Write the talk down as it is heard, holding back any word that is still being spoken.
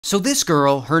So this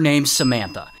girl, her name's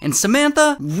Samantha, and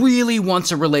Samantha really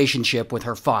wants a relationship with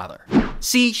her father.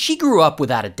 See, she grew up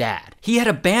without a dad. He had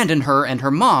abandoned her and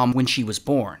her mom when she was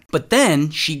born. But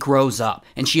then she grows up,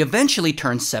 and she eventually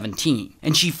turns 17.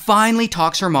 And she finally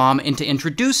talks her mom into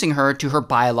introducing her to her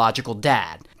biological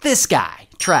dad. This guy,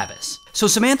 Travis. So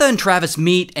Samantha and Travis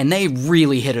meet and they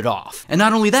really hit it off. And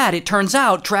not only that, it turns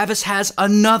out Travis has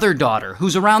another daughter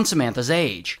who's around Samantha's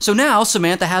age. So now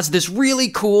Samantha has this really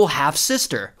cool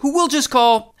half-sister, who we'll just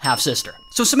call half-sister.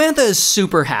 So Samantha is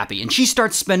super happy and she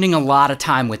starts spending a lot of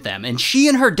time with them, and she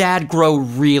and her dad grow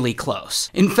really close.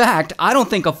 In fact, I don't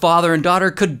think a father and daughter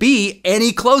could be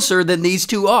any closer than these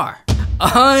two are.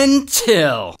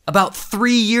 Until about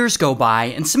 3 years go by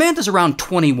and Samantha's around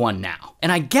 21 now.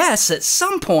 And I guess at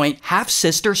some point,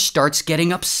 half-sister starts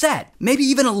getting upset, maybe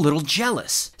even a little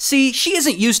jealous. See, she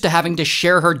isn't used to having to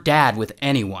share her dad with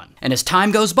anyone. And as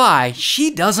time goes by, she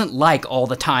doesn't like all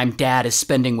the time dad is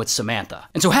spending with Samantha.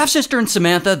 And so half-sister and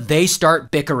Samantha, they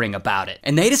start bickering about it.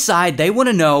 And they decide they want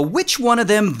to know which one of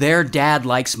them their dad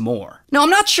likes more. Now, I'm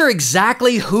not sure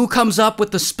exactly who comes up with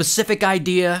the specific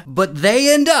idea, but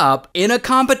they end up in a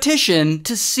competition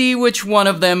to see which one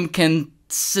of them can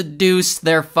seduce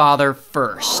their father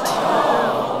first.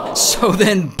 So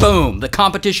then, boom, the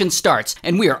competition starts,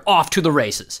 and we are off to the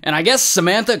races. And I guess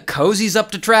Samantha cozies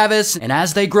up to Travis, and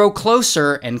as they grow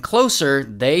closer and closer,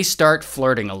 they start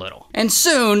flirting a little. And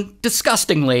soon,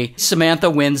 disgustingly, Samantha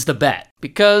wins the bet,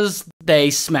 because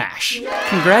they smash.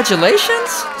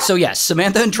 Congratulations? So yes,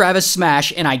 Samantha and Travis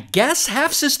smash, and I guess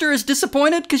half-sister is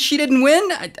disappointed because she didn't win?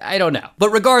 I don't know.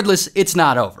 But regardless, it's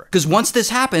not over. Because once this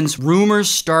happens, rumors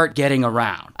start getting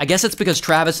around. I guess it's because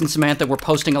Travis and Samantha were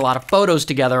posting a lot of photos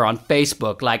together on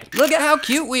Facebook, like, look at how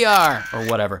cute we are, or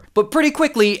whatever. But pretty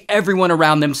quickly, everyone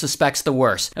around them suspects the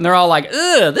worst. And they're all like,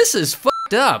 ugh, this is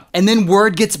fucked up. And then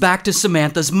word gets back to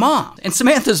Samantha's mom. And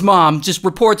Samantha's mom just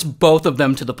reports both of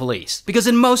them to the police. Because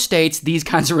in most states, these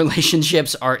kinds of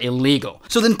relationships are illegal.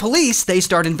 So then police, they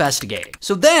start investigating.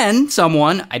 So then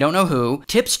someone, I don't know who,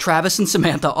 tips Travis and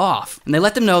Samantha off. And they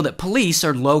let them know that police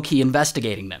are low-key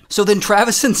investigating them. So then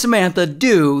Travis and Samantha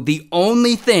do the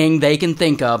only thing they can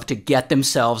think of to get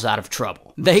themselves out of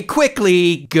trouble. They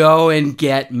quickly go and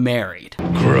get married.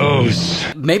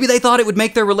 Gross. Maybe they thought it would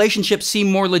make their relationship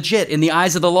seem more legit in the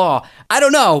eyes of the law. I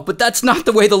don't know, but that's not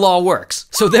the way the law works.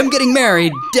 So them getting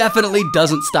married definitely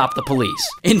doesn't stop the police.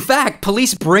 In fact,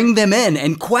 police bring them in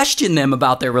and question them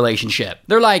about their relationship.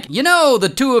 They're like, you know, the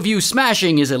two of you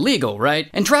smashing is illegal, right?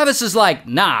 And Travis is like,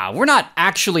 nah, we're not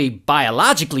actually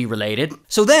biologically related.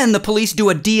 So then the police do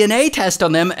a DNA test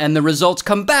on them and the results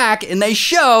come back and they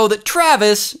show that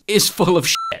Travis is full of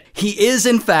shit. He is,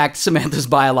 in fact, Samantha's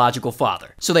biological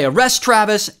father. So they arrest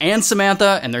Travis and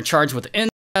Samantha, and they're charged with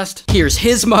incest. Here's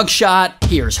his mugshot,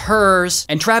 here's hers,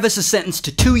 and Travis is sentenced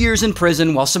to 2 years in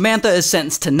prison, while Samantha is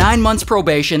sentenced to 9 months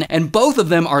probation, and both of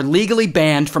them are legally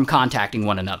banned from contacting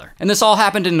one another. And this all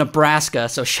happened in Nebraska,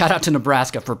 so shout out to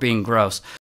Nebraska for being gross.